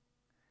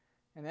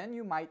 And then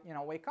you might,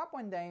 wake up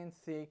one day and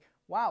say,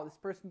 wow, this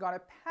person got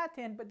a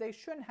patent, but they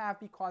shouldn't have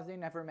because they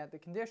never met the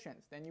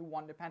conditions. Then you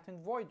want the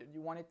patent voided. You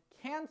want it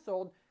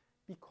canceled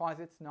because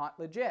it's not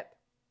legit.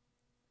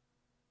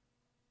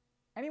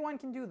 Anyone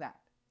can do that.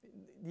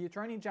 The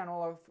Attorney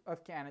General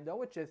of Canada,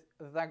 which is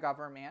the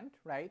government,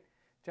 right?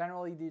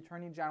 Generally, the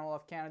Attorney General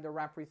of Canada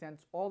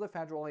represents all the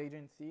federal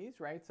agencies,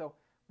 right? So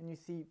when you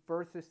see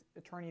versus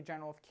Attorney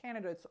General of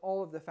Canada, it's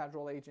all of the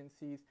federal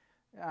agencies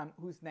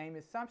whose name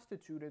is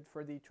substituted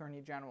for the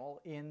Attorney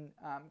General in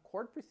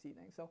court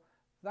proceedings. So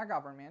the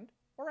government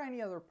or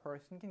any other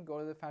person can go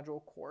to the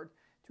federal court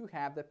to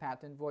have the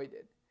patent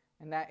voided.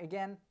 And that,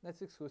 again,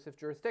 that's exclusive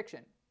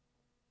jurisdiction.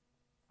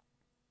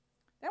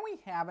 Then we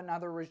have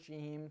another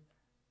regime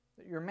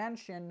that you're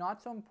mentioned,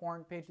 not so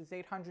important, pages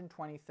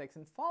 826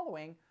 and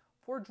following,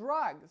 for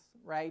drugs,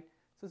 right?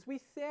 So as we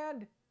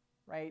said,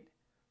 right,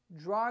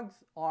 drugs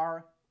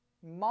are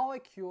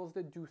molecules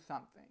that do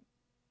something.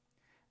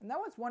 And that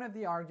was one of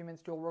the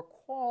arguments you'll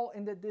recall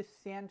in the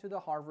dissent to the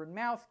Harvard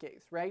mouse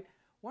case, right?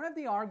 One of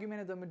the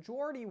arguments of the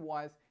majority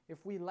was,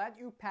 if we let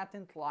you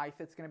patent life,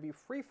 it's going to be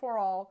free for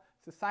all,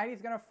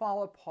 society's going to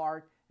fall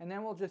apart, and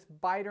then we'll just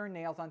bite our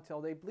nails until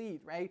they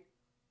bleed, right?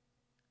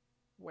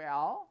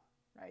 Well,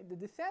 right, the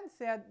dissent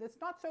said that's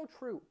not so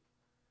true.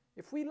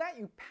 If we let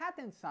you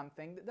patent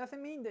something, that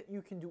doesn't mean that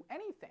you can do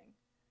anything.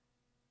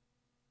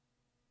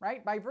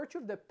 Right? By virtue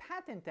of the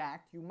Patent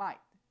Act, you might.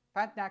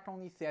 Patent Act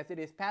only says it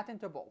is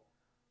patentable.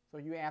 So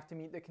you have to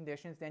meet the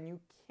conditions, then you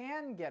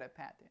can get a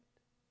patent.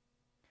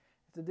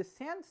 As the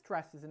dissent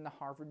stresses in the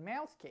Harvard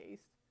mouse case,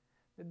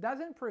 it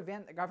doesn't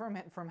prevent the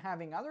government from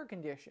having other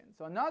conditions.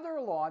 So another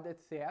law that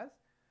says,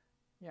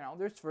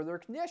 there's further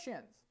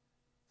conditions.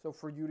 So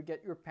for you to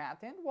get your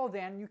patent, well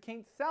then you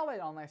can't sell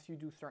it unless you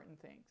do certain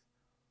things.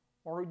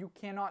 Or you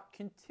cannot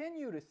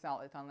continue to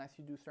sell it unless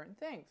you do certain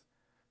things.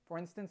 For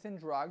instance, in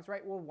drugs,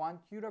 right, we'll want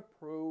you to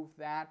prove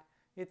that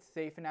it's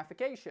safe and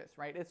efficacious,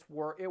 right? It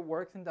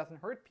works and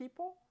doesn't hurt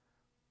people.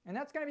 And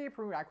that's going to be a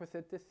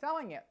prerequisite to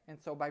selling it. And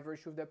so by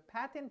virtue of the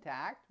Patent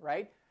Act,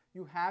 right,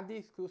 you have the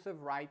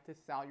exclusive right to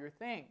sell your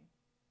thing,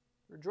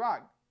 your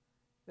drug.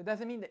 That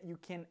doesn't mean that you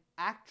can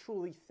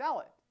actually sell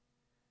it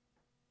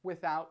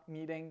without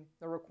meeting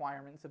the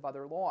requirements of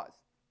other laws.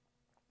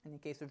 In the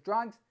case of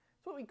drugs,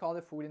 it's what we call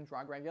the Food and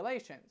Drug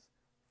Regulations.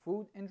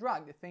 Food and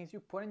drug, the things you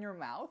put in your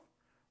mouth,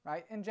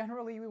 right? And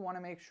generally we want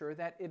to make sure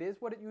that it is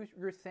what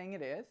you're saying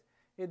it is,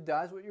 it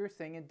does what you're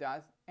saying it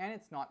does, and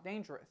it's not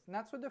dangerous. And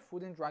that's what the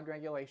Food and Drug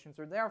Regulations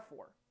are there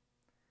for.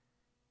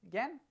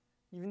 Again,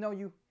 even though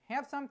you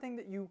have something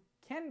that you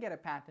can get a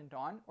patent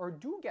on, or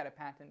do get a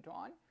patent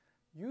on,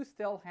 you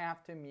still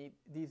have to meet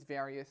these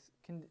various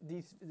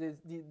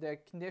the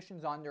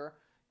conditions under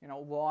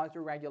laws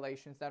or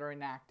regulations that are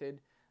enacted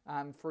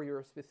for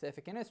your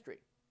specific industry.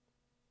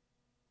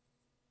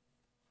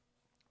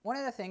 One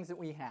of the things that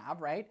we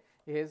have, right,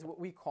 is what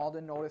we call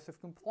the notice of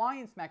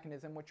compliance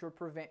mechanism, which were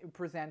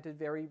presented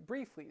very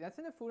briefly. That's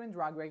in the Food and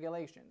Drug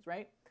Regulations,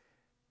 right?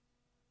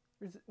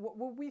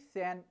 What we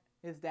said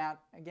is that,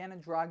 again, a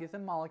drug is a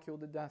molecule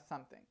that does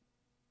something.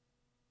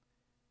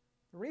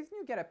 The reason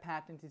you get a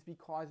patent is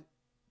because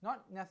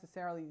not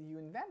necessarily you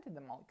invented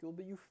the molecule,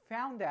 but you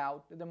found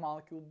out that the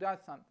molecule does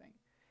something.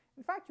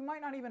 In fact, you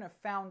might not even have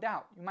found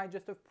out. You might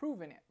just have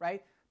proven it,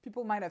 right?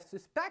 People might have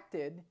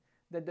suspected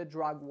that the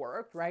drug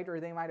worked, right? Or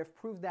they might have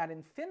proved that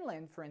in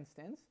Finland, for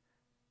instance.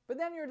 But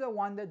then you're the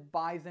one that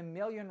buys 1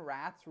 million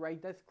rats,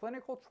 right? Does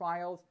clinical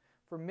trials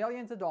for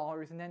millions of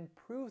dollars and then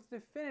proves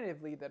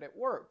definitively that it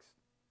works.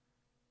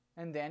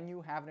 And then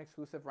you have an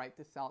exclusive right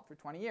to sell it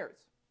for 20 years,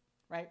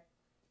 right?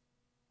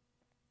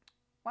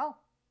 Well,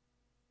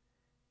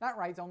 that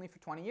right's only for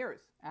 20 years.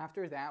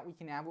 After that, we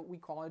can have what we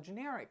call a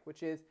generic,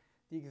 which is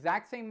the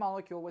exact same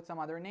molecule with some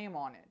other name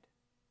on it.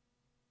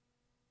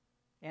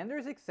 And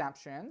there's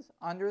exceptions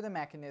under the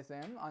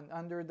mechanism,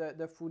 under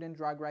the Food and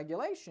Drug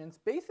Regulations,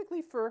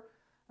 basically for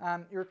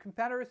your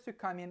competitors to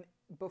come in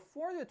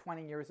before the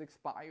 20 years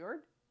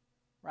expired,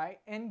 right,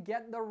 and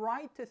get the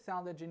right to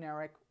sell the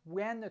generic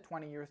when the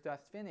 20 years does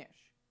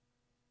finish,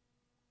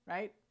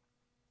 right?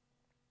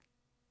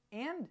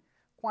 And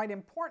quite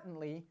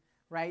importantly,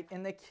 right,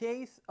 in the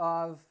case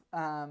of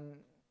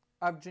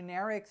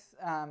generics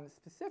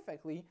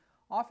specifically,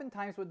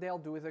 oftentimes what they'll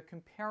do is a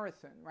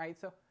comparison, right?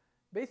 So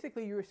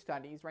basically your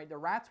studies, right, the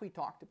rats we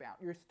talked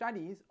about, your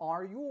studies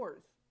are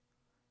yours.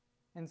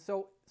 And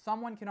so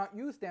someone cannot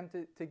use them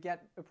to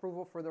get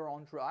approval for their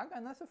own drug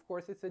unless, of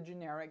course, it's a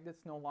generic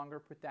that's no longer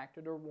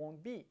protected or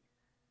won't be.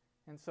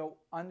 And so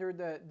under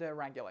the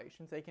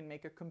regulations, they can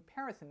make a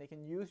comparison. They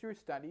can use your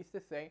studies to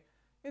say,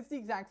 it's the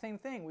exact same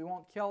thing. We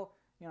won't kill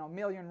 1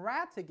 million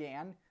rats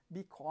again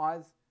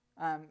because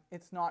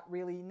it's not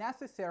really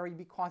necessary,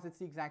 because it's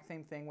the exact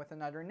same thing with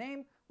another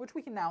name, which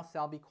we can now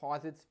sell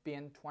because it's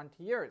been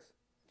 20 years.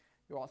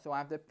 You also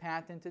have the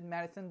Patented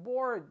Medicine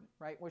Board,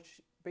 right, which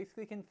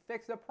basically can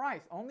fix the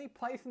price. Only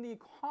place in the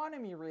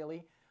economy,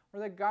 really,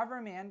 where the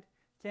government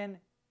can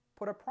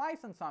put a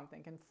price on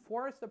something, can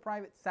force the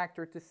private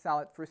sector to sell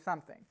it for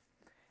something.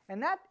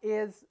 And that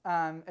is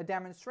a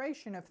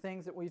demonstration of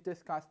things that we've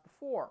discussed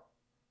before.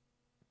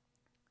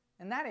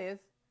 And that is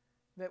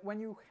that when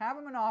you have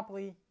a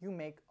monopoly, you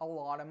make a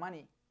lot of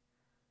money.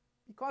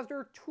 Because there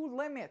are two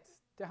limits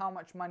to how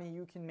much money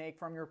you can make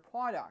from your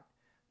product.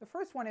 The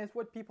first one is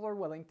what people are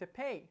willing to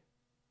pay,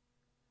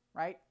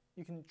 right?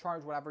 You can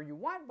charge whatever you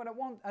want, but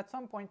at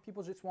some point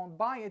people just won't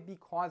buy it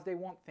because they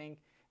won't think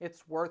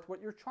it's worth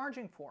what you're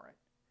charging for it.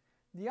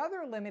 The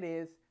other limit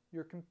is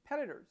your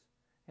competitors.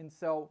 And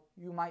so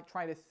you might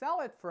try to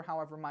sell it for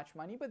however much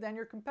money, but then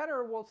your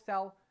competitor will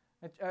sell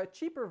a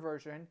cheaper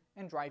version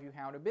and drive you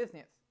out of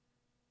business.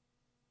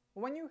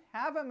 When you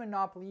have a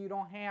monopoly, you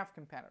don't have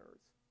competitors.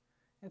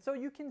 And so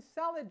you can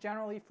sell it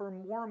generally for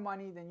more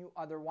money than you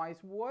otherwise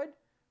would,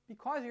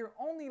 because your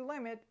only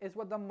limit is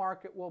what the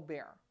market will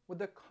bear, what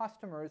the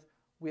customers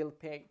will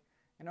pay.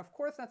 And of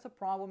course that's a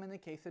problem in the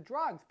case of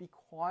drugs,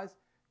 because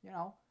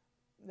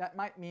that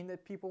might mean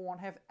that people won't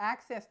have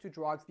access to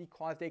drugs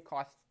because they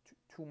cost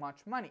too much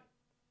money.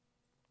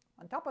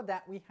 On top of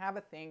that, we have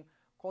a thing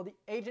called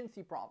the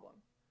agency problem.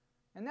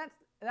 And that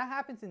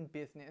happens in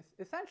business,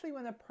 essentially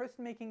when the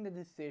person making the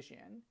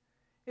decision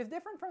is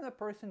different from the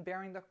person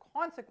bearing the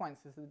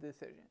consequences of the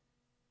decision.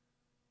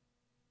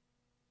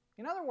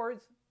 In other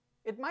words,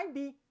 it might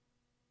be,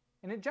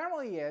 and it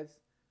generally is,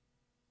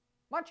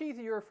 much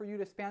easier for you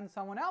to spend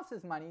someone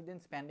else's money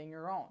than spending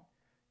your own.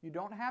 You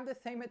don't have the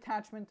same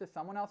attachment to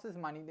someone else's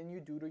money than you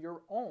do to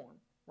your own,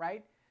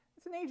 right?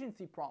 It's an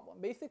agency problem.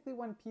 Basically,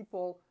 when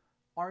people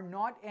are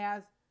not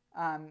as,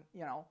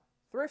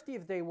 thrifty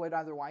as they would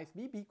otherwise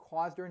be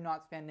because they're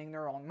not spending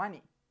their own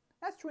money.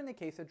 That's true in the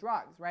case of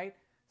drugs, right?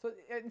 So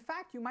in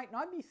fact, you might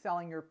not be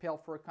selling your pill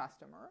to a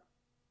customer.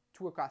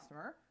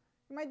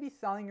 You might be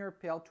selling your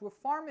pill to a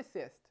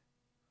pharmacist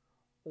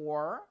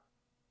or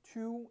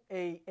to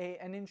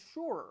an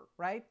insurer,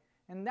 right?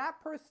 And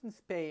that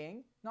person's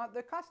paying, not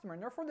the customer.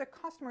 And therefore, the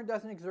customer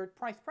doesn't exert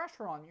price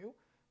pressure on you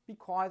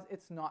because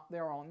it's not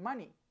their own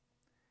money.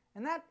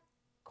 And that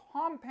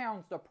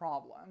compounds the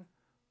problem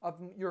of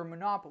your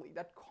monopoly.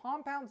 That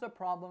compounds the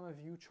problem of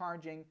you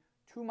charging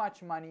too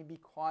much money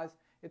because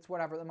it's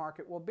whatever the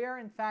market will bear.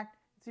 In fact,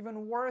 it's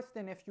even worse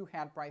than if you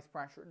had price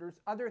pressure. There's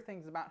other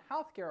things about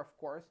healthcare, of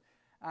course,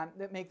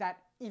 that make that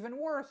even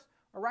worse,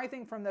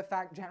 arising from the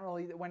fact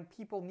generally that when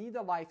people need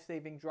the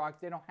life-saving drugs,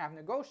 they don't have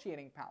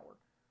negotiating power,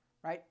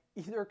 right?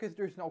 Either because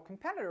there's no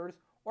competitors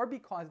or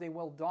because they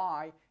will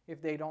die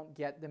if they don't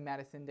get the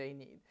medicine they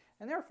need.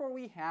 And therefore,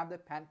 we have the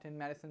Patent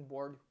Medicine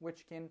Board,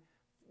 which can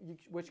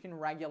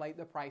regulate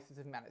the prices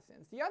of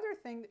medicines. The other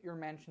thing that you're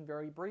mentioned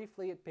very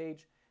briefly at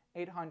page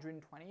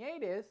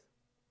 828 is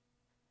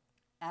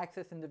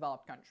access in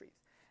developed countries.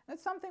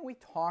 That's something we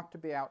talked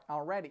about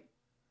already.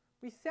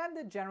 We said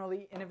that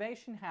generally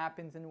innovation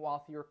happens in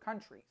wealthier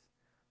countries.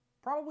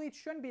 Probably it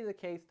shouldn't be the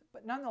case,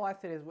 but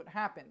nonetheless it is what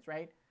happens,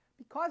 right?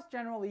 Because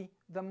generally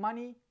the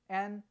money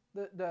and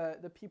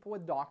the people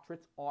with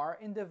doctorates are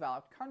in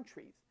developed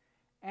countries.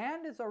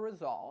 And as a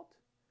result,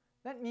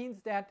 that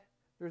means that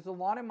there's a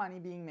lot of money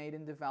being made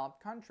in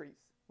developed countries.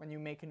 When you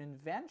make an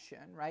invention,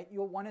 right,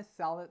 you'll want to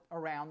sell it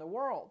around the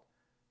world.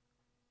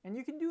 And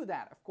you can do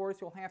that. Of course,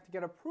 you'll have to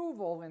get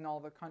approval in all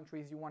the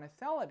countries you want to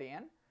sell it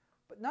in,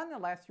 but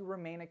nonetheless, you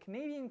remain a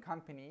Canadian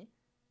company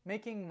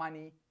making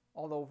money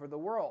all over the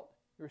world.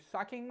 You're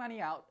sucking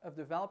money out of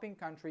developing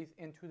countries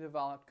into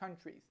developed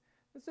countries.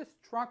 This is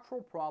a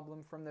structural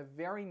problem from the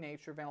very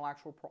nature of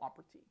intellectual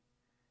property.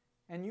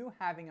 And you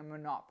having a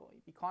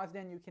monopoly, because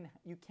then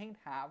you can't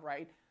have,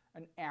 right,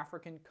 an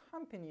African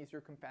company as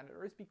your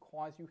competitors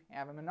because you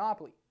have a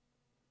monopoly.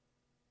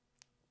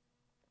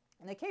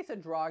 In the case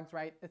of drugs,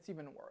 right, it's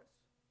even worse.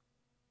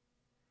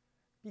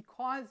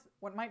 Because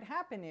what might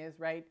happen is,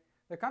 right,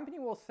 the company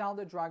will sell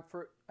the drug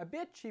for a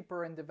bit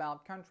cheaper in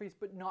developed countries,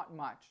 but not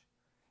much.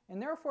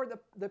 And therefore,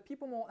 the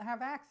people won't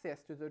have access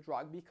to the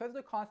drug because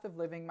the cost of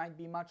living might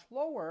be much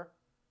lower,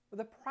 but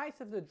the price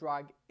of the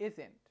drug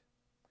isn't.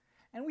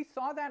 And we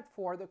saw that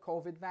for the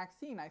COVID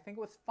vaccine. I think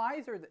it was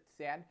Pfizer that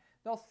said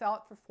they'll sell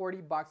it for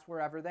 $40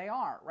 wherever they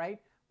are, right?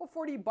 Well,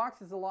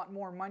 $40 is a lot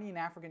more money in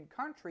African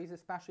countries,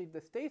 especially if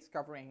the state's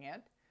covering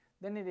it,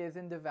 than it is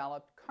in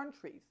developed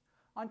countries.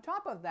 On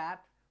top of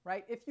that,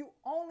 right, if you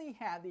only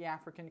had the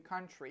African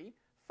country,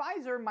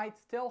 Pfizer might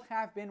still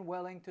have been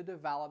willing to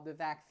develop the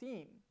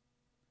vaccine.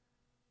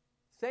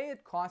 Say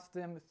it costs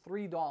them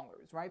 $3,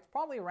 right? It's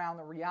probably around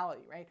the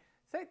reality, right?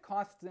 Say it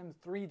costs them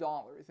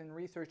 $3 in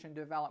research and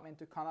development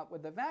to come up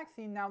with the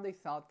vaccine, now they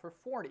sell it for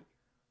 $40.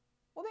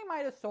 Well, they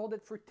might have sold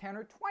it for 10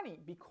 or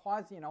 20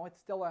 because, it's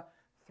still a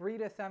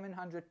 300 to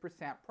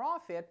 700%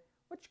 profit,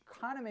 which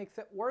kind of makes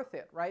it worth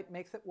it, right?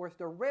 Makes it worth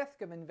the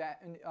risk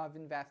of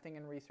investing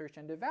in research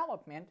and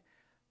development.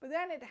 But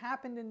then it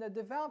happened in the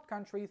developed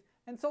countries,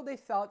 and so they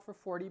sell it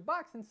for $40.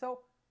 And so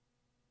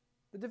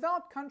the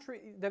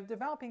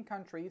developing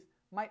countries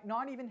might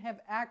not even have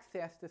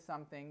access to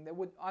something that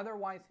would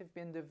otherwise have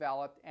been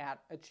developed at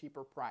a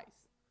cheaper price.